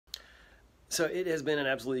So it has been an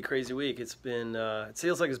absolutely crazy week. It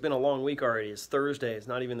feels like it's been a long week already. It's Thursday, it's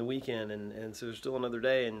not even the weekend, and so there's still another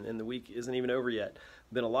day, and the week isn't even over yet.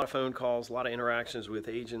 Been a lot of phone calls, a lot of interactions with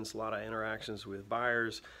agents, a lot of interactions with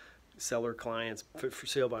buyers, seller clients, for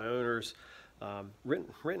sale by owners.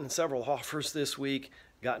 Written several offers this week,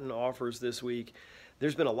 gotten offers this week.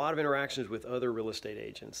 There's been a lot of interactions with other real estate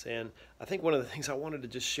agents, and I think one of the things I wanted to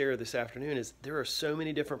just share this afternoon is there are so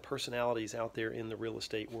many different personalities out there in the real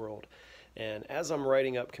estate world. And as I'm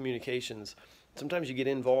writing up communications, sometimes you get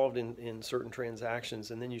involved in certain transactions,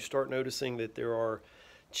 and then you start noticing that there are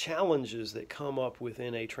challenges that come up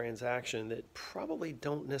within a transaction that probably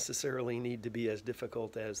don't necessarily need to be as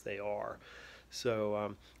difficult as they are.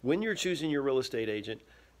 So when you're choosing your real estate agent,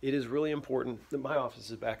 it is really important that my office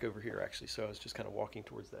is back over here actually. So I was just kind of walking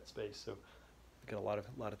towards that space. So I've got a lot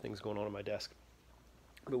of things going on my desk,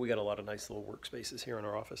 but we got a lot of nice little workspaces here in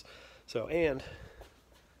our office. So, and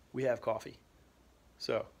we have coffee.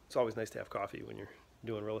 So it's always nice to have coffee when you're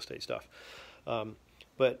doing real estate stuff.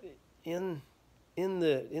 But in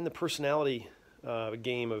the personality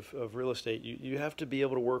game of real estate, you have to be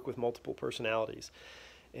able to work with multiple personalities.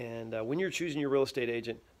 And when you're choosing your real estate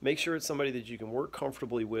agent, make sure it's somebody that you can work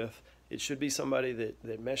comfortably with. It should be somebody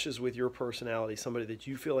that meshes with your personality, somebody that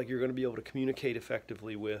you feel like you're going to be able to communicate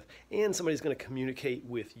effectively with, and somebody's going to communicate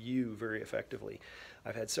with you very effectively.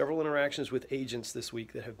 I've had several interactions with agents this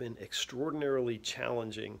week that have been extraordinarily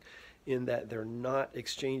challenging in that they're not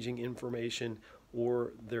exchanging information,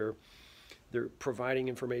 or they're providing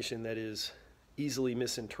information that is easily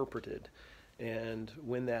misinterpreted. And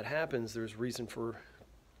when that happens, there's reason for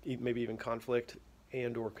maybe even conflict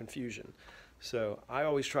and or confusion. So I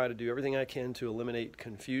always try to do everything I can to eliminate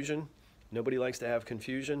confusion. Nobody likes to have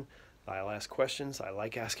confusion. I'll ask questions. I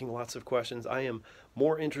like asking lots of questions. I am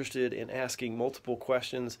more interested in asking multiple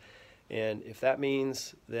questions, and if that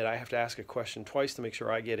means that I have to ask a question twice to make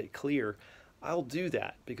sure I get it clear, I'll do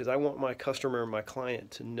that because I want my customer and my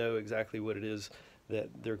client to know exactly what it is that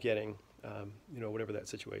they're getting, whatever that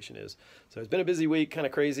situation is. So it's been a busy week, kind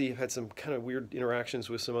of crazy. I've had some kind of weird interactions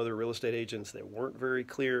with some other real estate agents that weren't very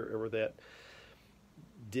clear or that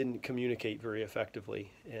didn't communicate very effectively.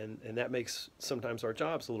 And that makes sometimes our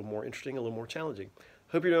jobs a little more interesting, a little more challenging.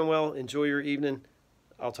 Hope you're doing well. Enjoy your evening.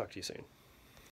 I'll talk to you soon.